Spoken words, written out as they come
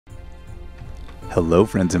Hello,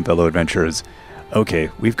 friends and fellow adventurers. Okay,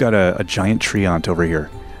 we've got a giant treant over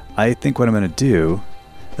here. I think what I'm going to do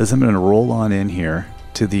is I'm going to roll on in here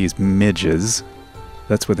to these midges.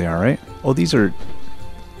 That's what they are, right? Oh, these are...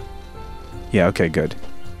 Yeah, okay, good.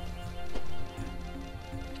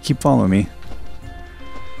 Keep following me.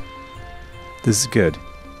 This is good.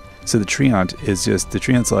 So the treant is just... The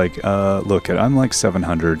treant's like, look, I'm like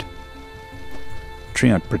 700.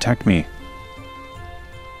 Treant, protect me.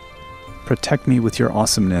 Protect me with your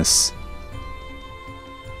awesomeness.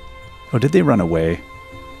 Oh, did they run away?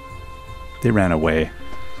 They ran away.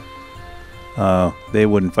 They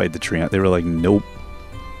wouldn't fight the treant. They were like, nope.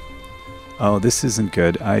 Oh, this isn't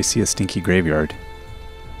good. I see a stinky graveyard.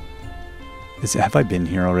 Have I been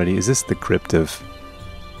here already? Is this the crypt of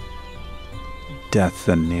Death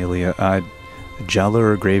Analia?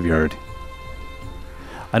 Jalur Graveyard.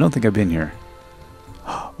 I don't think I've been here.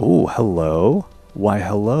 Oh, hello. Why,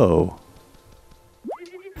 hello.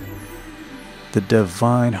 The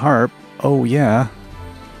Divine Harp. Oh, yeah.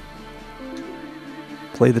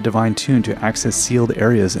 Play the Divine Tune to access sealed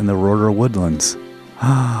areas in the Roror Woodlands.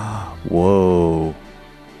 Whoa.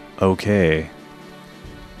 Okay.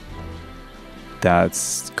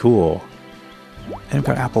 That's cool. And I've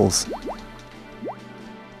got apples.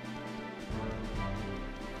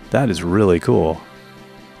 That is really cool.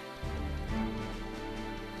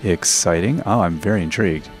 Exciting. Oh, I'm very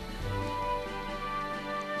intrigued.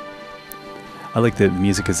 I like that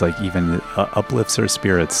music is like even uplifts our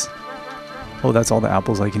spirits. Oh, that's all the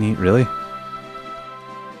apples I can eat? Really?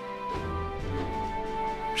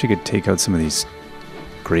 Wish I could take out some of these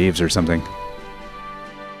graves or something.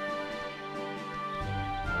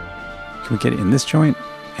 Can we get in this joint?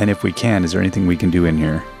 And if we can, is there anything we can do in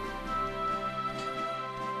here?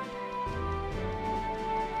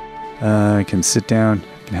 I can sit down.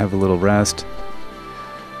 I can have a little rest.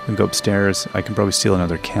 I can go upstairs. I can probably steal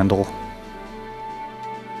another candle.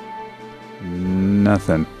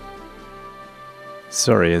 Nothing.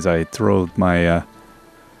 Sorry, as I throw my...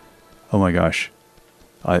 oh my gosh.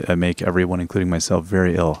 I make everyone, including myself,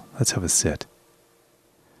 very ill. Let's have a sit.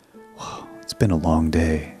 Whoa, it's been a long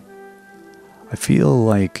day. I feel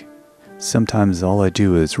like sometimes all I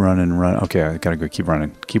do is run and run. Okay, I gotta go keep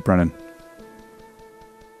running. Keep running.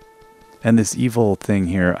 And this evil thing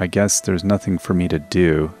here, I guess there's nothing for me to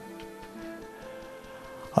do.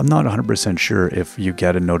 I'm not 100% sure if you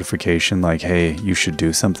get a notification like, hey, you should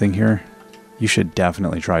do something here. You should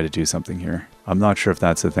definitely try to do something here. I'm not sure if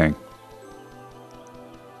that's the thing.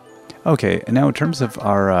 Okay, and now in terms of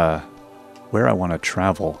our, where I want to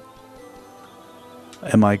travel.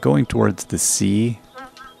 Am I going towards the sea?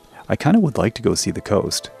 I kind of would like to go see the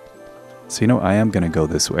coast. So, you know, I am going to go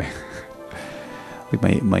this way.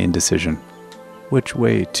 Like my indecision. Which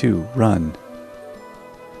way to run?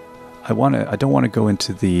 I don't want to go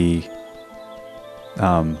into the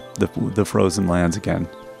frozen lands again.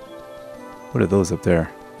 What are those up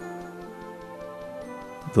there?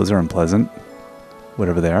 Those are unpleasant.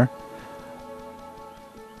 Whatever they are.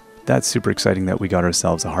 That's super exciting that we got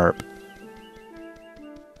ourselves a harp.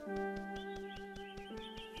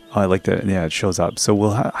 Oh, I like that. Yeah, it shows up.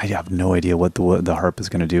 So I have no idea what the harp is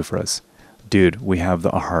going to do for us. Dude, we have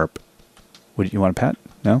the harp. What, you want a pet?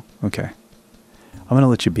 No? Okay. I'm going to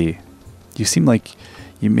let you be. You seem like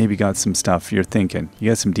you maybe got some stuff you're thinking.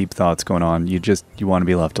 You got some deep thoughts going on. You want to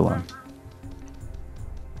be left alone.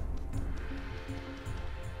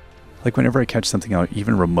 Like whenever I catch something out,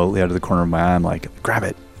 even remotely out of the corner of my eye, I'm like, grab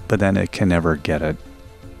it. But then it can never get it.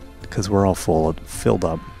 Because we're all filled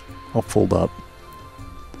up. All full up.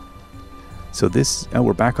 So this, oh,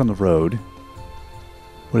 we're back on the road.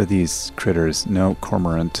 What are these critters? No,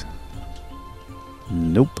 cormorant.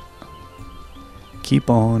 Nope. Keep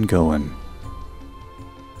on going.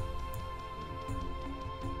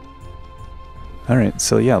 Alright,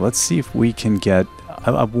 so yeah, let's see if we can get...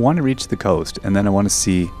 I want to reach the coast, and then I want to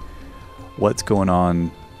see what's going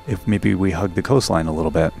on if maybe we hug the coastline a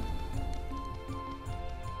little bit.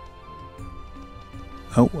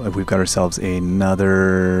 Oh, we've got ourselves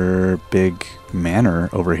another big manor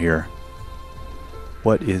over here.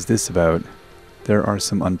 What is this about? There are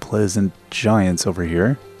some unpleasant giants over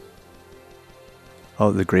here.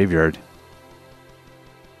 Oh, the graveyard.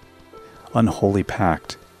 Unholy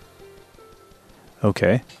Pact.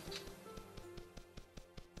 Okay.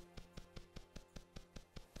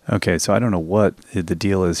 Okay, so I don't know what the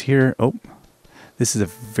deal is here. Oh, this is a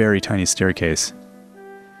very tiny staircase.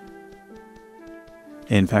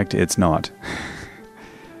 In fact, it's not.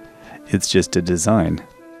 It's just a design.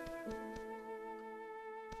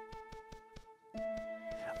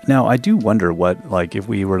 Now, I do wonder what, like, if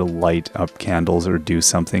we were to light up candles or do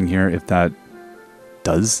something here, if that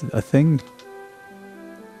does a thing?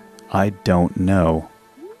 I don't know.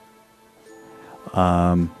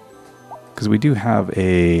 Because we do have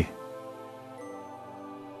a...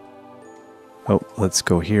 Oh, let's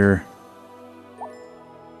go here.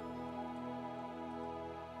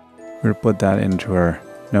 We're going to put that into our...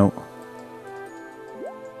 No.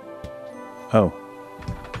 Oh.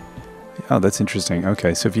 Oh, that's interesting.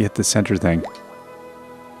 Okay, so if you hit the center thing...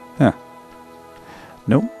 Huh.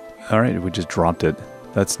 Nope. Alright, we just dropped it.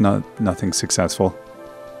 That's nothing successful.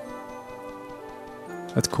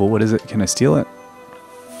 That's cool. What is it? Can I steal it?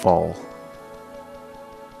 Fall.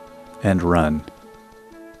 And run.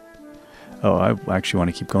 Oh, I actually want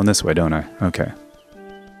to keep going this way, don't I? Okay.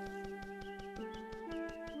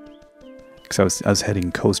 Because I was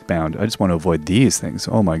heading coastbound. I just want to avoid these things.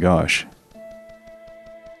 Oh my gosh.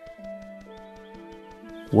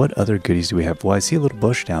 What other goodies do we have? Well, I see a little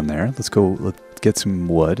bush down there. Let's get some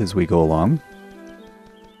wood as we go along.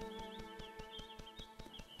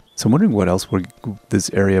 So I'm wondering what else this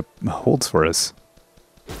area holds for us.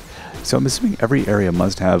 So I'm assuming every area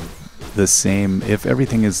must have the same... If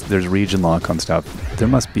everything is... There's region lock on stuff, there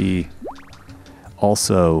must be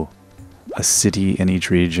also a city in each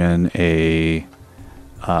region, the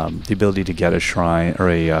ability to get a shrine, or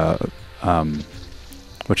a...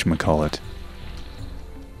 whatchamacallit?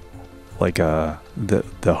 Like the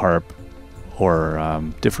HARP,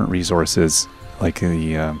 or different resources, like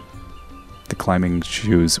the climbing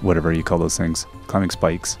shoes, whatever you call those things, climbing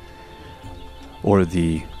spikes, or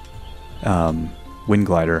the wind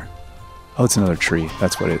glider. Oh, it's another tree.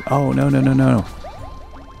 That's what it... Oh, no, no, no, no.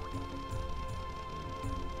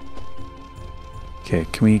 Okay,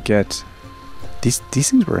 can we get... These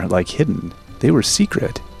things were, like, hidden. They were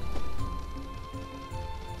secret.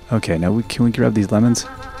 Okay, now can we grab these lemons?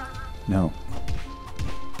 No.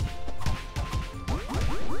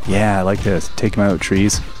 Yeah, I like this. Take them out,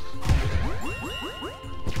 trees.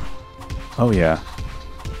 Oh, yeah.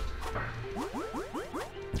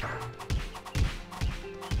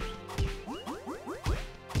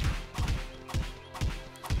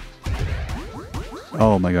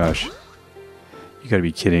 Oh my gosh. You gotta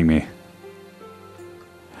be kidding me.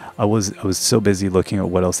 I was so busy looking at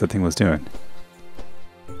what else that thing was doing.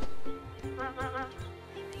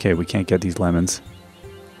 Okay, we can't get these lemons.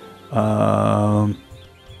 Alright.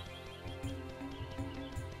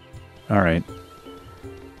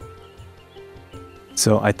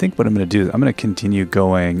 So I think what I'm going to do is I'm going to continue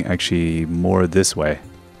going actually more this way.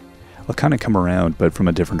 I'll kind of come around, but from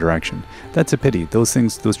a different direction. That's a pity. Those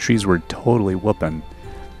trees were totally whooping.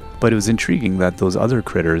 But it was intriguing that those other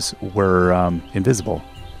critters were invisible.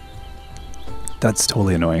 That's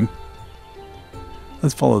totally annoying.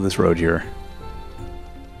 Let's follow this road here.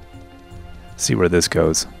 See where this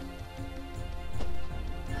goes.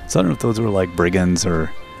 So I don't know if those were like brigands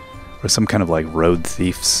or some kind of like road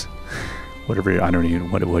thieves. Whatever, I don't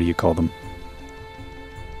even, what do you call them?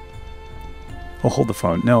 Oh, hold the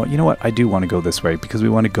phone. No, you know what? I do want to go this way because we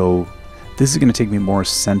want to go... This is going to take me more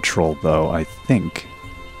central though, I think.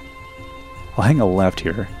 I'll hang a left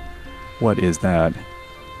here. What is that?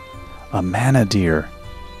 A mana deer.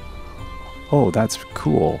 Oh, that's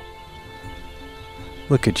cool.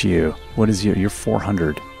 Look at you. What is you? You're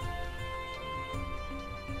 400.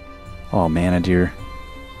 Oh, mana deer.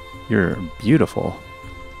 You're beautiful.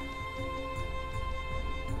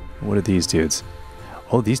 What are these dudes?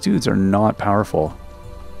 Oh, these dudes are not powerful.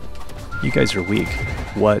 You guys are weak.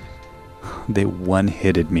 What? They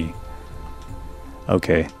one-hitted me.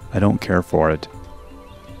 Okay, I don't care for it.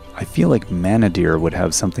 I feel like mana deer would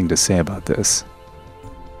have something to say about this.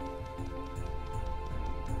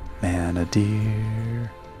 Mana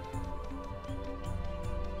deer.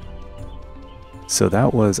 So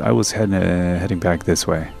that was... I was heading back this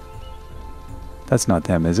way. That's not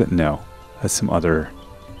them, is it? No. That's some other...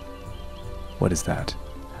 What is that?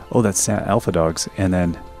 Oh, that's alpha dogs. And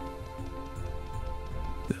then...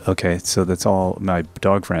 Okay, so that's all my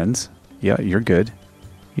dog friends. Yeah, you're good.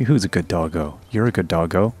 Who's a good doggo? You're a good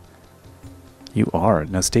doggo. You are.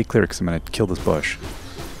 Now stay clear because I'm going to kill this bush.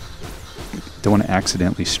 Don't want to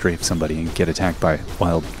accidentally strafe somebody and get attacked by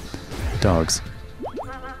wild dogs.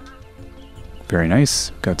 Very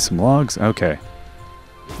nice. Got some logs. Okay.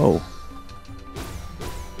 Oh.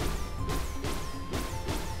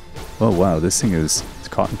 Oh wow, this thing is... This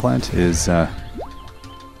cotton plant is...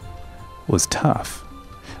 was tough.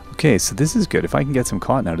 Okay, so this is good. If I can get some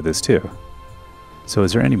cotton out of this too. So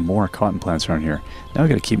is there any more cotton plants around here? Now I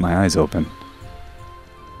gotta keep my eyes open.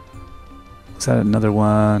 Was that another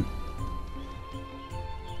one?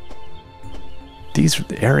 these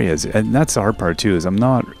areas, and that's the hard part too, is I'm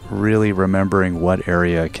not really remembering what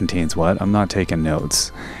area contains what. I'm not taking notes,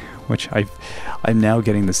 which I'm now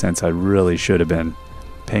getting the sense I really should have been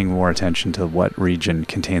paying more attention to what region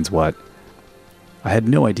contains what. I had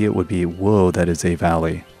no idea it would be, whoa, that is a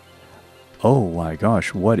valley. Oh my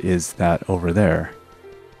gosh, what is that over there?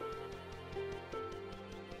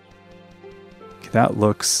 That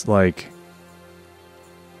looks like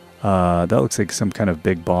some kind of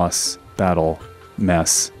big boss battle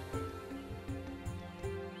mess.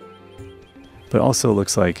 But also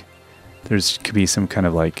looks like could be some kind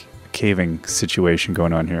of like caving situation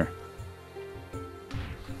going on here.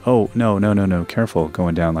 Oh, no, careful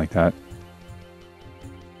going down like that.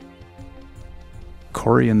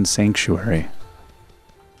 Korean Sanctuary.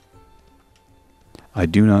 I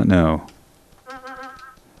do not know.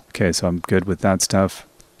 Okay, so I'm good with that stuff.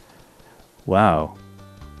 Wow.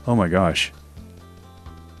 Oh my gosh.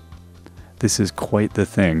 This is quite the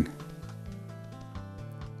thing.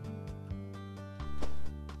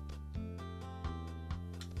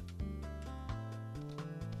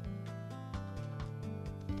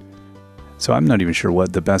 So I'm not even sure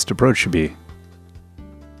what the best approach should be.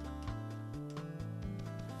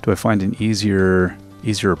 Do I find an easier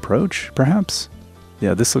approach, perhaps?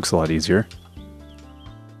 Yeah, this looks a lot easier.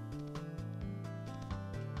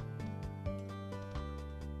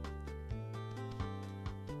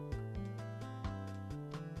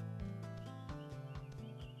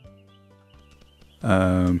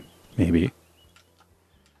 Maybe.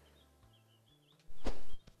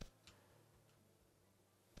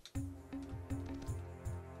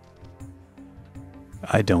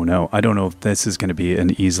 I don't know. I don't know if this is going to be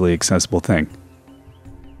an easily accessible thing.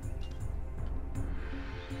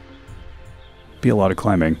 Be a lot of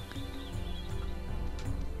climbing.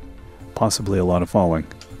 Possibly a lot of falling.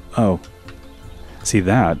 Oh. See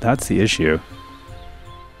that's the issue.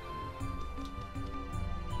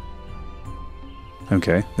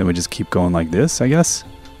 Okay, then we just keep going like this, I guess.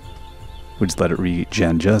 We just let it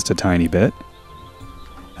regen just a tiny bit.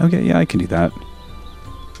 Okay, yeah, I can do that.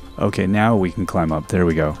 Okay, now we can climb up. There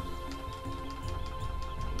we go.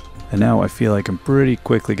 And now I feel like I'm pretty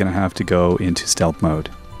quickly going to have to go into stealth mode.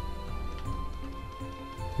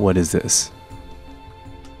 What is this?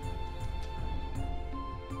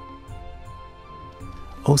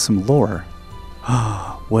 Oh, some lore.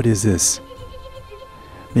 What is this?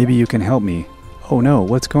 Maybe you can help me. Oh no,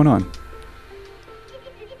 what's going on?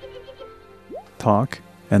 Talk,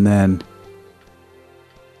 and then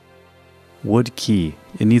wood key.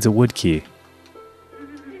 It needs a wood key.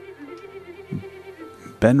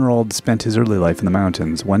 Benrold spent his early life in the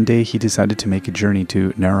mountains. One day he decided to make a journey to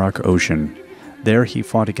Narok Ocean. There he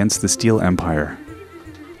fought against the Steel Empire.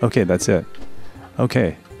 Okay, that's it.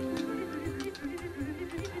 Okay.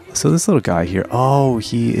 So this little guy here, oh,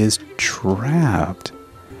 he is trapped.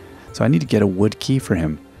 So I need to get a wood key for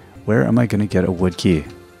him. Where am I going to get a wood key?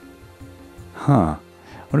 Huh.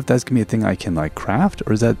 What if that's going to be a thing I can, like, craft?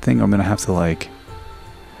 Or is that thing I'm going to have to, like...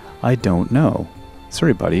 I don't know.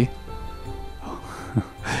 Sorry, buddy.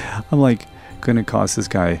 I'm, like, going to cost this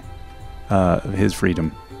guy his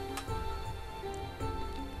freedom.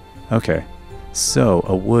 Okay. So,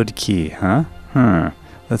 a wood key, huh?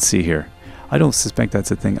 Let's see here. I don't suspect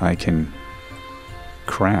that's a thing I can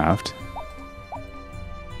craft.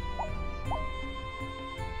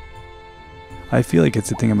 I feel like it's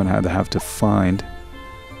a thing I'm going to have to find.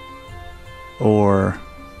 Or,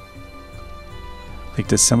 like,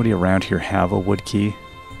 does somebody around here have a wood key?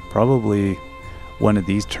 Probably one of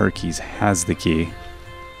these turkeys has the key.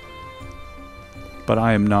 But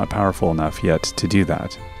I am not powerful enough yet to do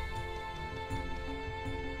that.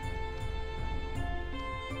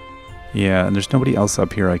 Yeah, and there's nobody else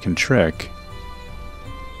up here I can trick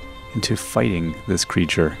into fighting this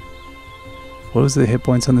creature. What was the hit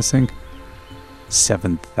points on this thing?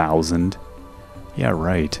 7,000. Yeah,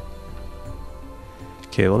 right.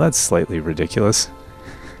 Okay, well that's slightly ridiculous.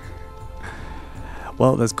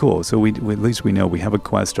 Well, that's cool. So we at least we know we have a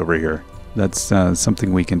quest over here. That's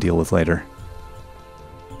something we can deal with later.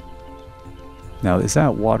 Now, is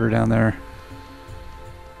that water down there?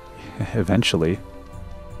 Eventually.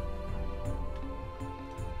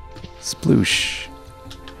 Sploosh.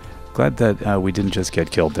 Glad that we didn't just get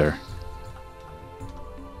killed there.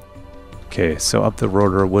 Okay, so up the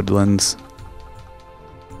Rotor Woodlands.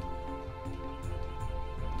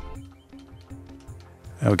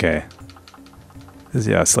 Okay. This is,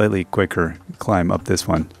 yeah, a slightly quicker climb up this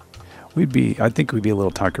one. I think we'd be a little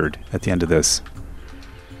tuckered at the end of this.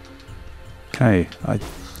 Can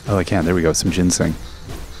oh, I can. There we go. Some ginseng.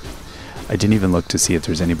 I didn't even look to see if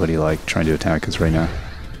there's anybody, like, trying to attack us right now.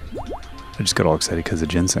 I just got all excited because of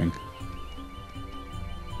ginseng.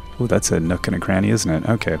 Oh, that's a nook and a cranny, isn't it?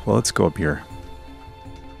 Okay, well, let's go up here.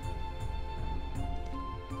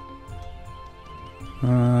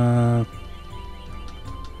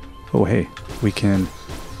 Oh, hey, we can...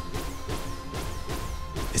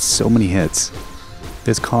 It's so many hits.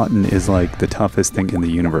 This cotton is like the toughest thing in the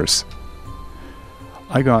universe.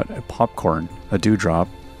 I got a popcorn, a dewdrop.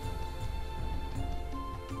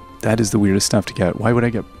 That is the weirdest stuff to get. Why would I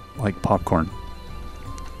get, like, popcorn?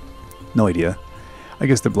 No idea. I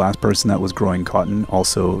guess the last person that was growing cotton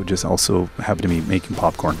also happened to be making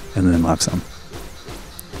popcorn and then left some.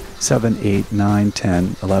 7, 8, 9,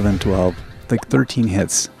 10, 11, 12, like 13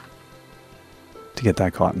 hits to get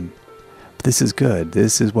that cotton. But this is good.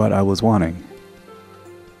 This is what I was wanting.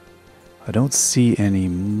 I don't see any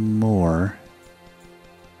more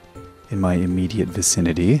in my immediate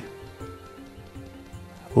vicinity.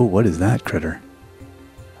 Oh, what is that critter?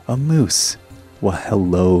 A moose. Well,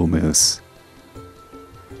 hello, moose.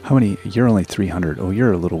 How many? You're only 300. Oh,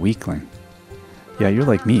 you're a little weakling. Yeah, you're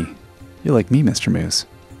like me. You're like me, Mr. Moose.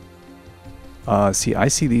 See, I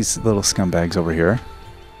see these little scumbags over here.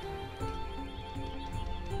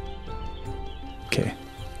 Okay,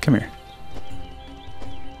 come here.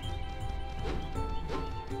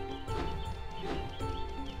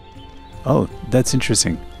 Oh, that's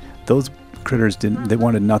interesting. Those critters they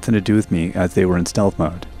wanted nothing to do with me as they were in stealth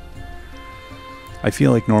mode. I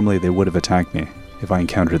feel like normally they would have attacked me if I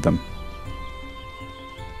encountered them.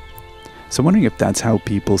 So I'm wondering if that's how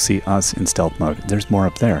people see us in stealth mode. There's more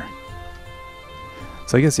up there.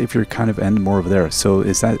 So I guess if you're kind of end more over there. So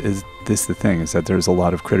is this the thing? Is that there's a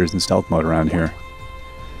lot of critters in stealth mode around here?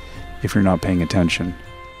 If you're not paying attention.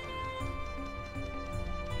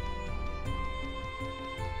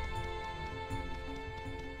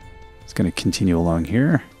 It's going to continue along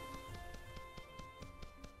here.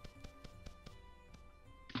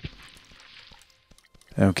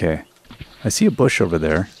 Okay. I see a bush over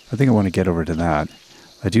there. I think I want to get over to that.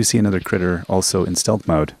 I do see another critter also in stealth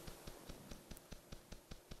mode.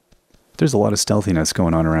 There's a lot of stealthiness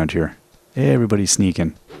going on around here. Hey, everybody's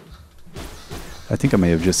sneaking. I think I may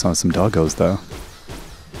have just saw some doggos, though.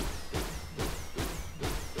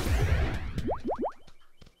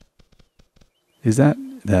 Is that?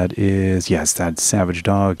 That is... Yes, that's Savage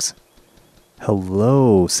Dogs.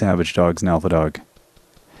 Hello, Savage Dogs and Alpha Dog.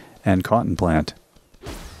 And Cotton Plant.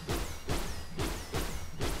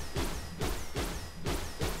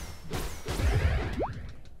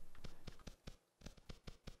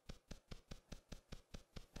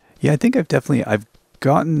 Yeah, I think I've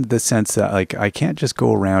gotten the sense that, like, I can't just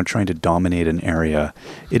go around trying to dominate an area.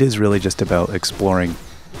 It is really just about exploring,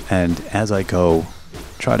 and as I go,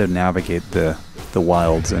 try to navigate the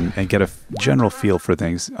wilds and get a general feel for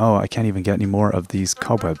things. Oh, I can't even get any more of these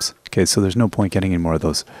cobwebs. Okay, so there's no point getting any more of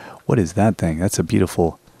those. What is that thing? That's a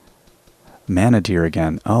beautiful mana deer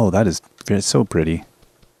again. Oh, that is so pretty.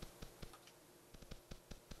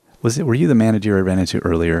 Were you the mana deer I ran into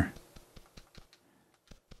earlier?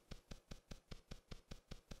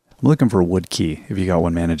 I'm looking for a wood key, if you got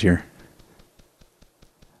one, manager.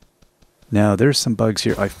 Now, there's some bugs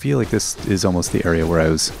here. I feel like this is almost the area where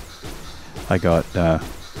I got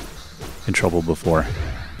in trouble before.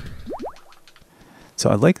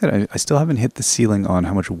 So I like that I still haven't hit the ceiling on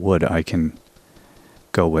how much wood I can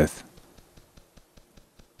go with.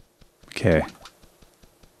 Okay. I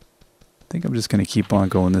think I'm just going to keep on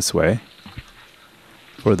going this way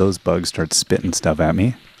before those bugs start spitting stuff at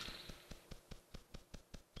me.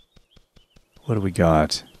 What do we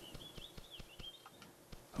got?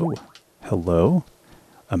 Oh, hello.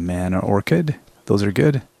 A mana orchid. Those are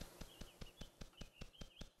good.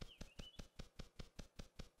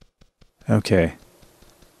 Okay.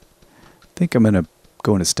 I think I'm going to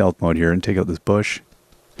go into stealth mode here and take out this bush.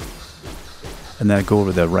 And then go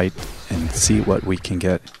over the right and see what we can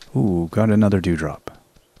get. Ooh, got another dewdrop.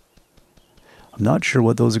 I'm not sure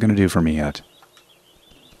what those are going to do for me yet.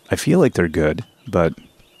 I feel like they're good, but...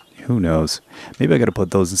 who knows? Maybe I gotta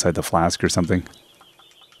put those inside the flask or something.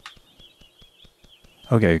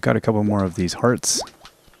 Okay, got a couple more of these hearts.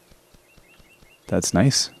 That's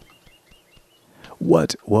nice.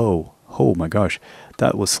 What? Whoa. Oh my gosh.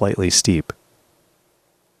 That was slightly steep.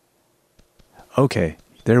 Okay,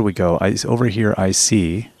 there we go. Over here I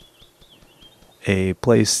see a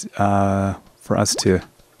place for us to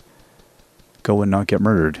go and not get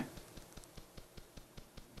murdered.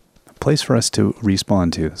 Place for us to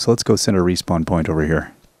respawn to. So let's go set a respawn point over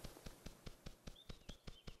here.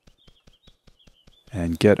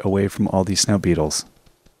 And get away from all these snout beetles.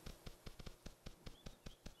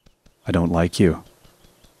 I don't like you.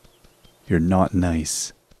 You're not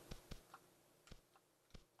nice.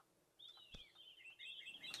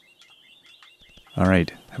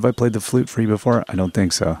 Alright, have I played the flute for you before? I don't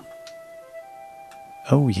think so.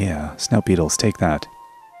 Oh yeah, snout beetles, take that.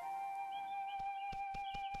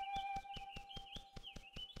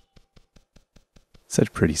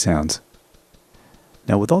 Such pretty sounds.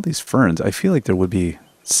 Now with all these ferns, I feel like there would be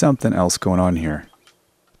something else going on here.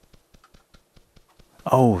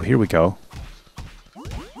 Oh, here we go.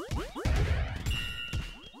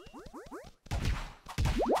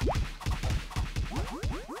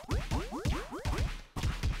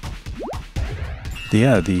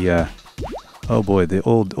 Yeah, oh boy, the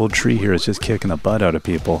old tree here is just kicking the butt out of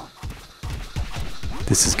people.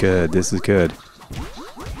 This is good, this is good.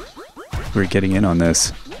 We're getting in on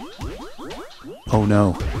this. Oh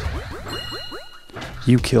no.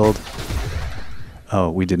 You killed... Oh,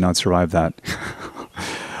 we did not survive that.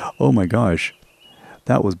 Oh my gosh.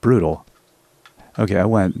 That was brutal. Okay, I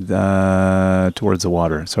went towards the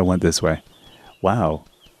water, so I went this way. Wow.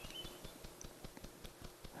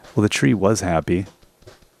 Well, the tree was happy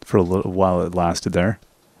for a little while it lasted there.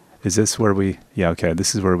 Is this where we... Yeah, okay,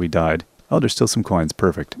 this is where we died. Oh, there's still some coins.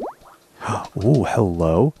 Perfect. Oh,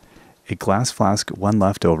 hello. A glass flask, 1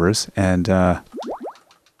 leftovers, and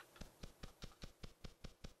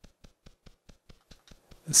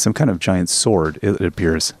some kind of giant sword, it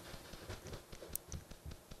appears.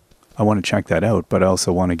 I want to check that out, but I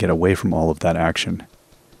also want to get away from all of that action.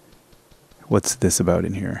 What's this about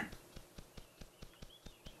in here?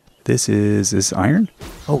 This is iron?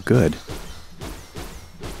 Oh, good.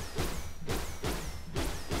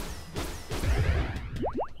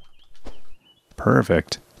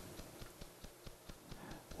 Perfect.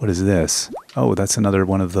 What is this? Oh, that's another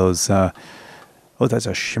one of those, oh, that's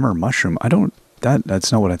a shimmer mushroom.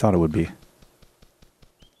 That's not what I thought it would be.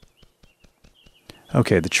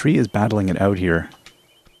 Okay, the tree is battling it out here.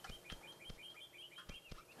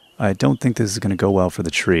 I don't think this is going to go well for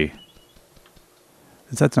the tree.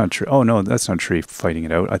 That's not true. Oh, no, that's not a tree fighting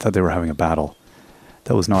it out. I thought they were having a battle.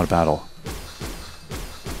 That was not a battle.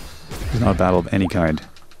 It was not a battle of any kind.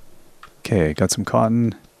 Okay, got some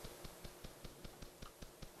cotton.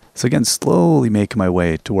 So again, slowly making my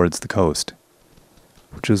way towards the coast,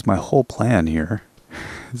 which is my whole plan here.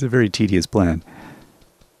 It's a very tedious plan.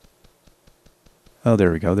 Oh,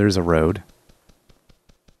 there we go. There's a road.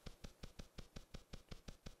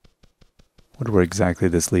 Wonder where exactly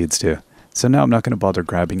this leads to. So now I'm not going to bother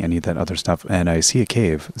grabbing any of that other stuff. And I see a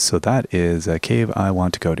cave. So that is a cave I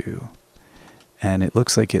want to go to. And it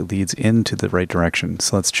looks like it leads into the right direction.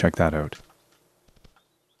 So let's check that out.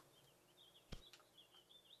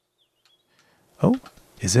 Oh,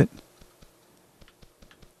 is it?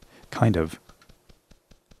 Kind of.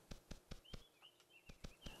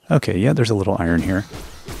 Okay, yeah, there's a little iron here.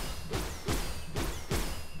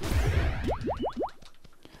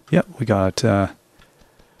 Yep, we got,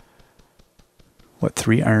 what,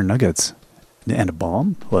 3 iron nuggets? And a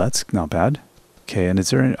bomb? Well, that's not bad. Okay, and is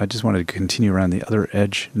there any, I just wanted to continue around the other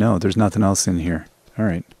edge. No, there's nothing else in here.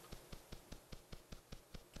 Alright.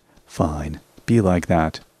 Fine. Be like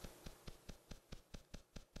that.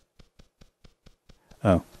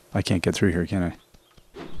 Oh, I can't get through here, can I?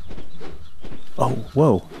 Oh,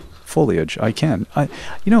 whoa. Foliage. I can.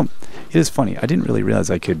 You know, it is funny. I didn't really realize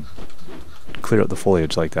I could clear out the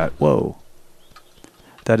foliage like that. Whoa.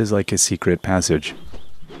 That is like a secret passage.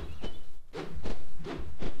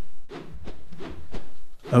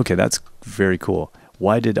 Okay, that's very cool.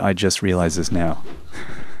 Why did I just realize this now?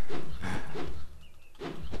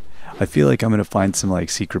 I feel like I'm going to find some like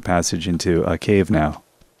secret passage into a cave now.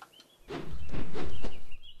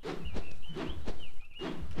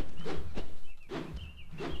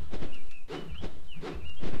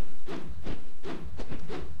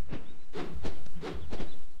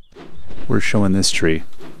 We're showing this tree.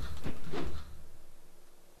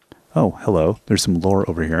 Oh, hello. There's some lore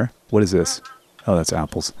over here. What is this? Oh, that's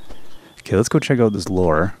apples. Okay, let's go check out this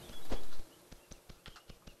lore.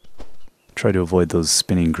 Try to avoid those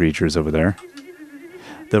spinning creatures over there.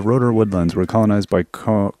 The Rotor woodlands were colonized by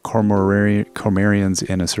Cormarians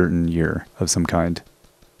in a certain year of some kind.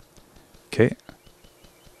 Okay.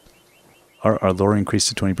 Our lore increased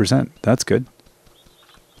to 20%. That's good.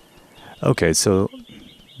 Okay, so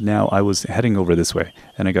now I was heading over this way,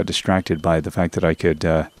 and I got distracted by the fact that I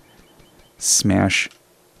could smash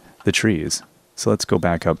the trees. So let's go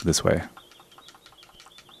back up this way.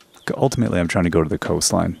 Ultimately, I'm trying to go to the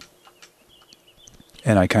coastline.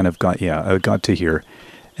 And I kind of got, yeah, I got to here,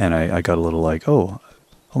 and I got a little like, oh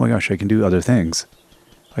my gosh, I can do other things.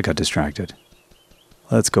 I got distracted.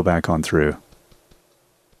 Let's go back on through.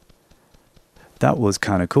 That was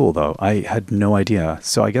kind of cool, though. I had no idea.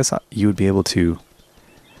 So I guess you would be able to,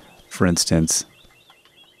 for instance...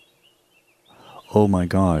 Oh my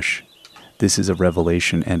gosh. This is a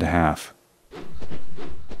revelation and a half.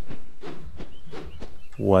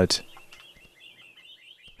 What?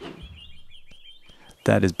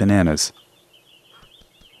 That is bananas.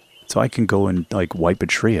 So I can go and like wipe a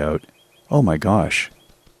tree out. Oh my gosh.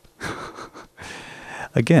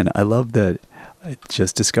 Again, I love that.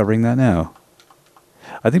 Just discovering that now.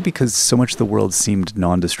 I think because so much of the world seemed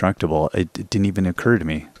non-destructible, it didn't even occur to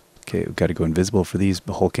me. Okay, we've got to go invisible for these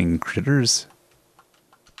hulking critters.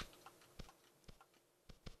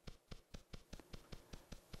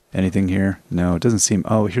 Anything here? No, it doesn't seem...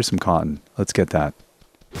 Oh, here's some cotton. Let's get that.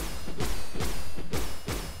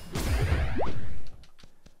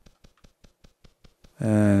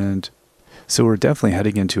 And so we're definitely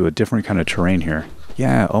heading into a different kind of terrain here.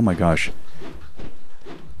 Yeah, oh my gosh.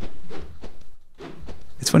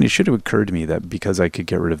 It's funny, it should have occurred to me that because I could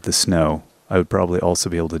get rid of the snow, I would probably also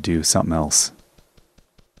be able to do something else.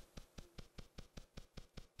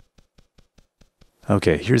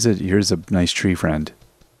 Okay, here's a nice tree friend.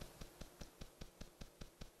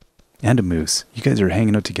 And a moose. You guys are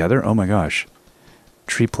hanging out together? Oh my gosh.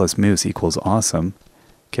 Tree plus moose equals awesome.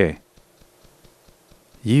 Okay.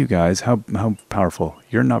 You guys, how powerful?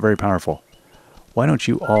 You're not very powerful. Why don't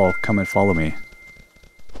you all come and follow me?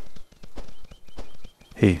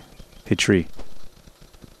 Hey tree.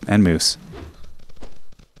 And moose.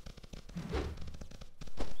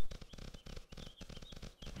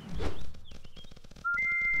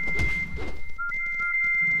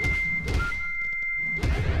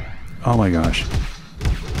 Oh my gosh.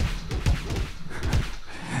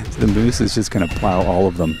 So the moose is just going to plow all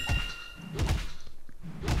of them.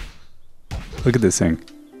 Look at this thing.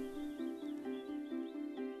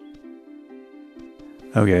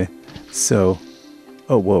 Okay, so...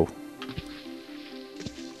 Oh, whoa.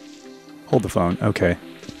 Hold the phone. Okay.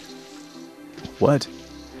 What?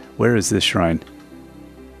 Where is this shrine?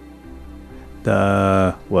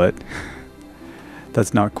 What?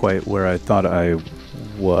 That's not quite where I thought I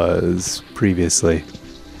was previously.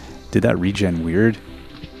 Did that regen weird?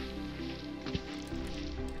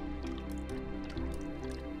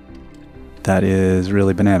 That is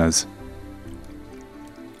really bananas.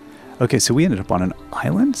 Okay, so we ended up on an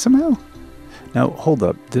island somehow? Now, hold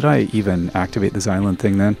up. Did I even activate this island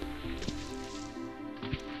thing then?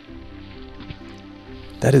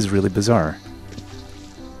 That is really bizarre.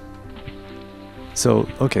 So,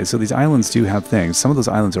 okay, so these islands do have things. Some of those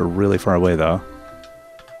islands are really far away, though.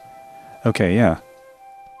 Okay, yeah.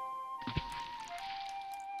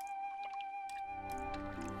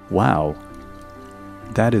 Wow.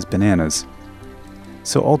 That is bananas.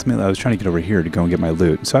 So ultimately, I was trying to get over here to go and get my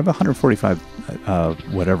loot. So I have 145,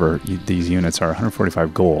 whatever these units are,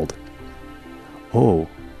 145 gold. Oh.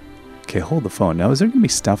 Okay, hold the phone. Now, is there going to be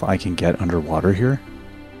stuff I can get underwater here?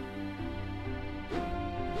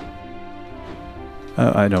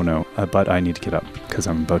 I don't know, but I need to get up because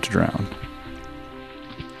I'm about to drown.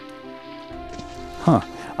 Huh.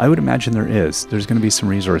 I would imagine there is. There's going to be some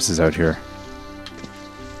resources out here.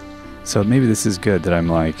 So maybe this is good that I'm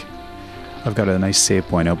like... I've got a nice save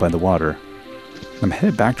point out by the water. I'm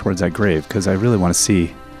headed back towards that grave because I really want to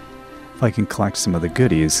see if I can collect some of the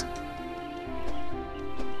goodies.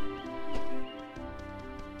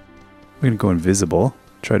 We're going to go invisible.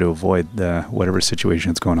 Try to avoid the whatever situation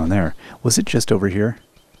that's going on there. Was it just over here?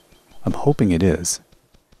 I'm hoping it is.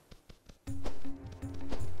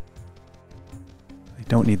 I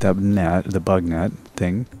don't need that net, the bug net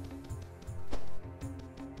thing.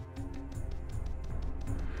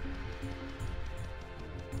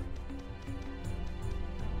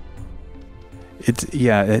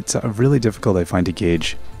 It's really difficult, I find, to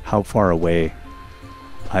gauge how far away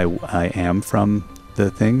I am from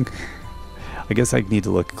the thing. I guess I need to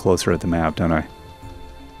look closer at the map, don't I?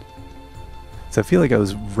 So I feel like I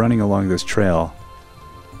was running along this trail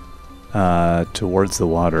towards the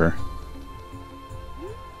water.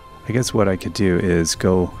 I guess what I could do is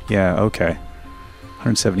go... Yeah, okay.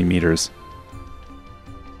 170 meters.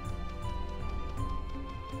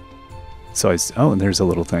 So oh, and there's a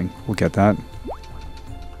little thing. We'll get that.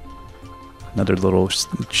 Another little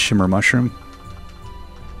shimmer mushroom.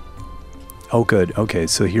 Oh, good. Okay,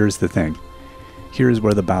 so here's the thing. Here's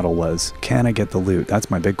where the battle was. Can I get the loot?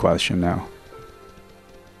 That's my big question now.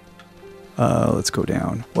 Let's go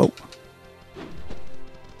down. Whoa.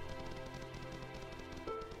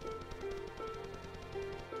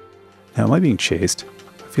 Now, am I being chased?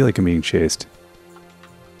 I feel like I'm being chased.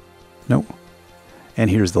 Nope. And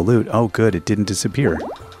here's the loot. Oh, good. It didn't disappear.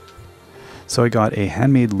 So I got a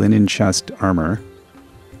handmade linen chest armor.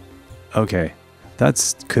 Okay.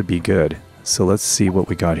 That could be good. So let's see what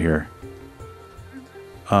we got here.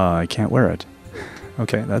 I can't wear it.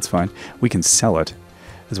 Okay, that's fine. We can sell it,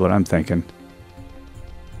 is what I'm thinking.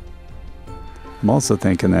 I'm also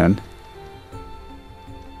thinking then...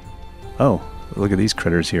 Oh, look at these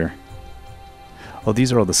critters here. Oh,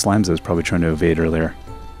 these are all the slimes I was probably trying to evade earlier.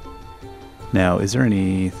 Now, is there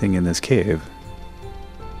anything in this cave?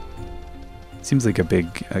 Seems like a big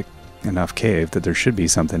enough cave that there should be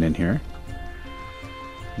something in here.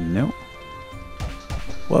 No.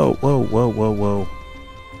 Whoa, whoa, whoa, whoa, whoa.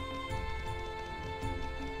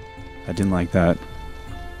 I didn't like that.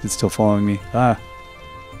 It's still following me. Ah.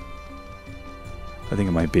 I think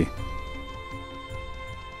it might be.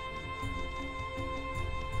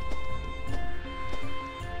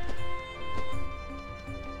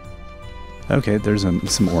 Okay, there's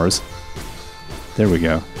some ores. There we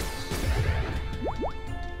go.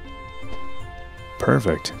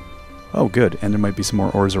 Perfect. Oh, good. And there might be some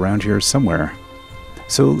more ores around here somewhere.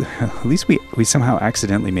 So at least we somehow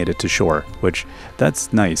accidentally made it to shore, which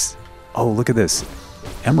that's nice. Oh, look at this.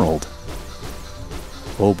 Emerald.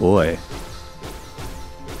 Oh boy.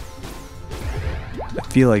 I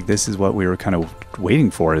feel like this is what we were kind of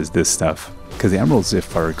waiting for, is this stuff. Because the emeralds,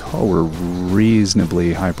 if I recall, were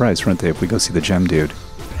reasonably high priced, weren't they, if we go see the gem dude.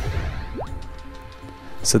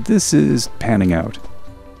 So this is panning out.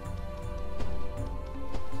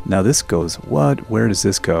 Now this goes, what? Where does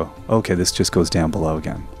this go? Okay, this just goes down below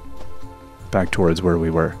again. Back towards where we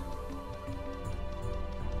were.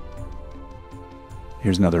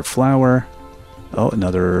 Here's another flower. Oh,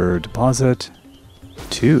 another deposit.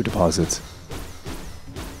 2 deposits.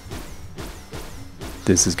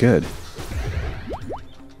 This is good.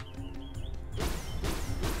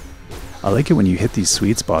 I like it when you hit these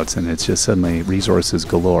sweet spots and it's just suddenly resources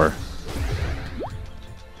galore.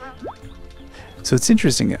 So it's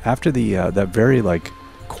interesting, after the that very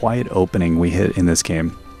quiet opening we hit in this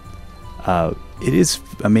game, it is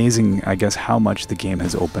amazing, I guess, how much the game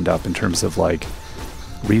has opened up in terms of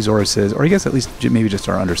resources, or I guess at least maybe just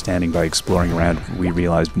our understanding. By exploring around, we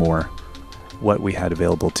realized more what we had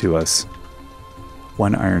available to us.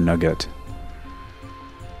 1 iron nugget.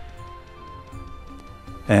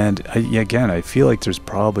 And again, I feel like there's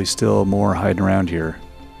probably still more hiding around here.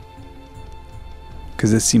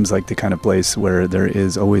 Because this seems like the kind of place where there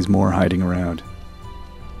is always more hiding around.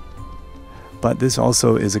 But this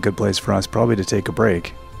also is a good place for us probably to take a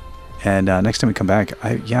break. And next time we come back,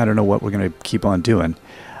 I don't know what we're going to keep on doing.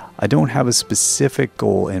 I don't have a specific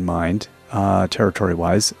goal in mind,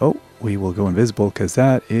 territory-wise. Oh, we will go invisible because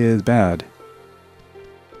that is bad.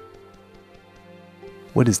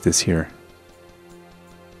 What is this here?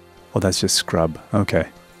 Oh, that's just scrub. Okay.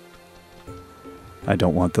 I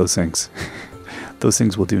don't want those things. Those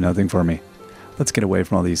things will do nothing for me. Let's get away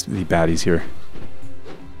from all these baddies here.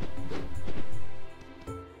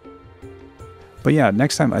 But yeah,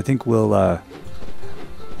 next time I think we'll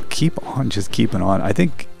keep on just keeping on. I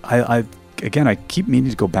think again, I keep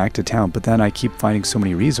meaning to go back to town, but then I keep finding so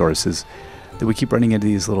many resources that we keep running into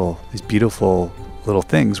these beautiful little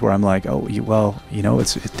things where I'm like, oh, well, you know,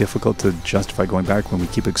 it's difficult to justify going back when we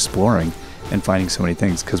keep exploring and finding so many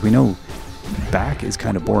things, because we know back is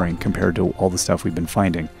kind of boring compared to all the stuff we've been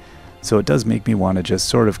finding. So it does make me want to just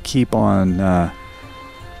sort of keep on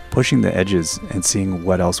pushing the edges and seeing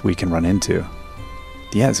what else we can run into.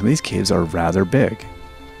 Yeah, some of these caves are rather big.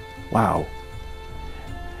 Wow.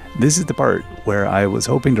 This is the part where I was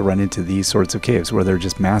hoping to run into these sorts of caves where they're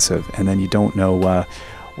just massive and then you don't know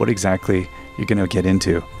what exactly you're going to get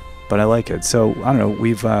into. But I like it. So, I don't know,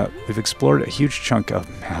 we've explored a huge chunk of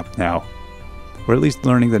map now. We're at least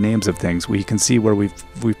learning the names of things. We can see where we've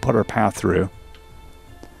put our path through.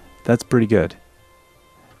 That's pretty good.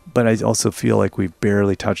 But I also feel like we've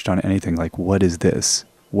barely touched on anything. Like, what is this?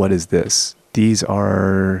 What is this? These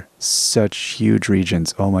are such huge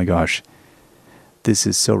regions. Oh my gosh. This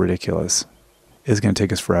is so ridiculous. It's going to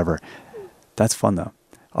take us forever. That's fun though.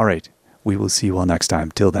 All right. We will see you all next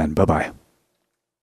time. Till then, bye-bye.